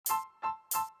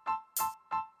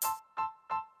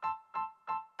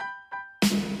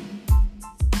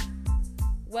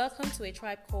Welcome to A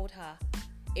Tribe Called Her,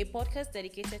 a podcast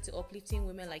dedicated to uplifting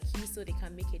women like you so they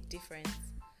can make a difference.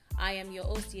 I am your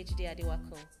host, Yejide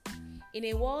Adewakun. In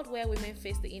a world where women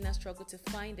face the inner struggle to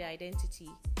find their identity,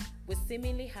 we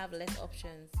seemingly have less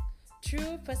options.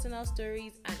 Through personal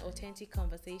stories and authentic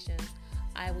conversations,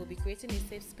 I will be creating a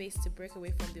safe space to break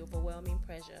away from the overwhelming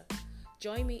pressure.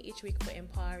 Join me each week for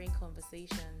empowering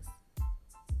conversations.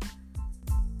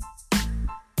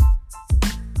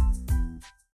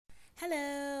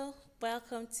 Hello,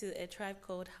 welcome to A Tribe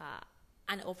Called Her,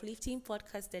 an uplifting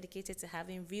podcast dedicated to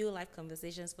having real-life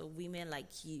conversations for women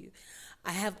like you.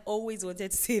 I have always wanted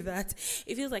to say that.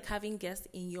 It feels like having guests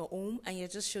in your home and you're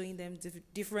just showing them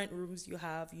different rooms you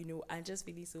have, and just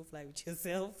feeling so fly with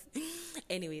yourself.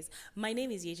 Anyways, my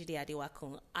name is Yejide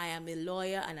Adewakun. I am a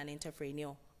lawyer and an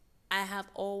entrepreneur. I have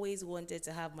always wanted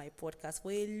to have my podcast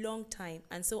for a long time,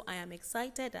 and so I am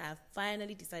excited that I have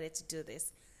finally decided to do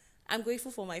this. I'm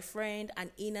grateful for my friend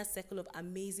and inner circle of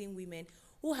amazing women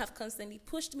who have constantly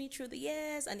pushed me through the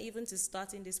years and even to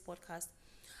starting this podcast.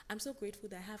 I'm so grateful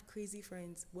that I have crazy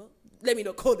friends. Well, let me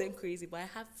not call them crazy, but I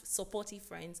have supportive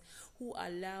friends who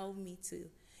allow me to,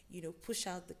 push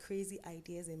out the crazy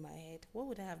ideas in my head. What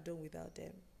would I have done without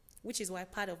them? Which is why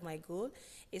part of my goal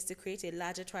is to create a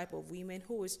larger tribe of women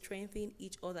who will strengthen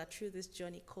each other through this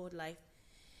journey called life.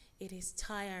 It is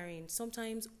tiring,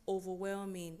 sometimes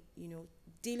overwhelming,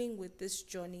 dealing with this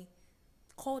journey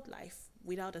called life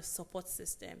without a support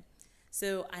system.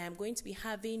 So I am going to be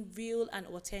having real and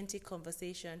authentic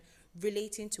conversation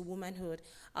relating to womanhood.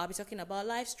 I'll be talking about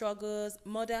life struggles,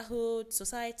 motherhood,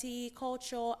 society,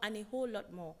 culture, and a whole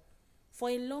lot more.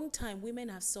 For a long time, women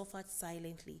have suffered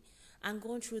silently and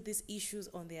gone through these issues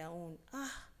on their own.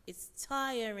 It's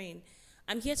tiring.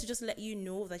 I'm here to just let you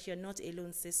know that you're not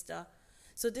alone, sister.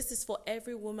 So this is for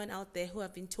every woman out there who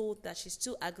have been told that she's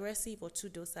too aggressive or too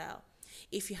docile.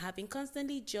 If you have been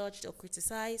constantly judged or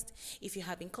criticized, if you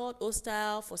have been called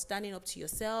hostile for standing up to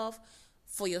yourself,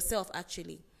 for yourself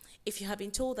actually, if you have been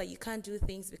told that you can't do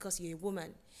things because you're a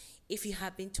woman, if you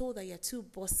have been told that you're too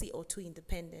bossy or too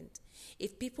independent,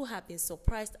 if people have been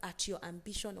surprised at your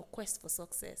ambition or quest for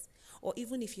success, or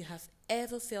even if you have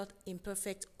ever felt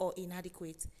imperfect or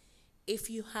inadequate,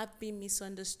 if you have been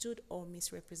misunderstood or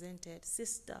misrepresented,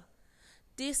 sister,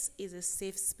 this is a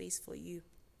safe space for you.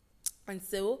 And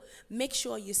so make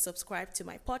sure you subscribe to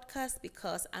my podcast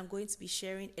because I'm going to be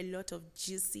sharing a lot of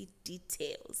juicy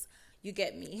details. You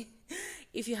get me?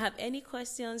 If you have any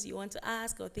questions you want to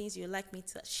ask or things you'd like me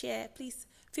to share, please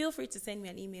feel free to send me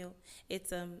an email.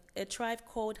 It's a tribe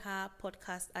called her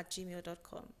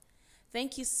podcast@gmail.com.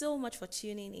 Thank you so much for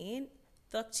tuning in.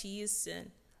 Talk to you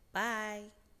soon. Bye.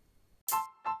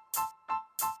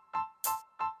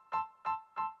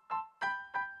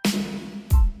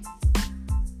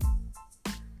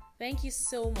 Thank you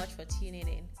so much for tuning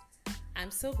in. I'm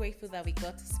so grateful that we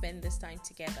got to spend this time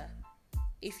together.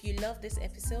 If you love this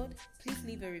episode, please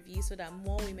leave a review so that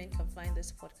more women can find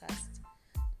this podcast.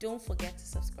 Don't forget to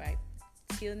subscribe.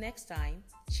 Till next time,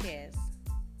 cheers.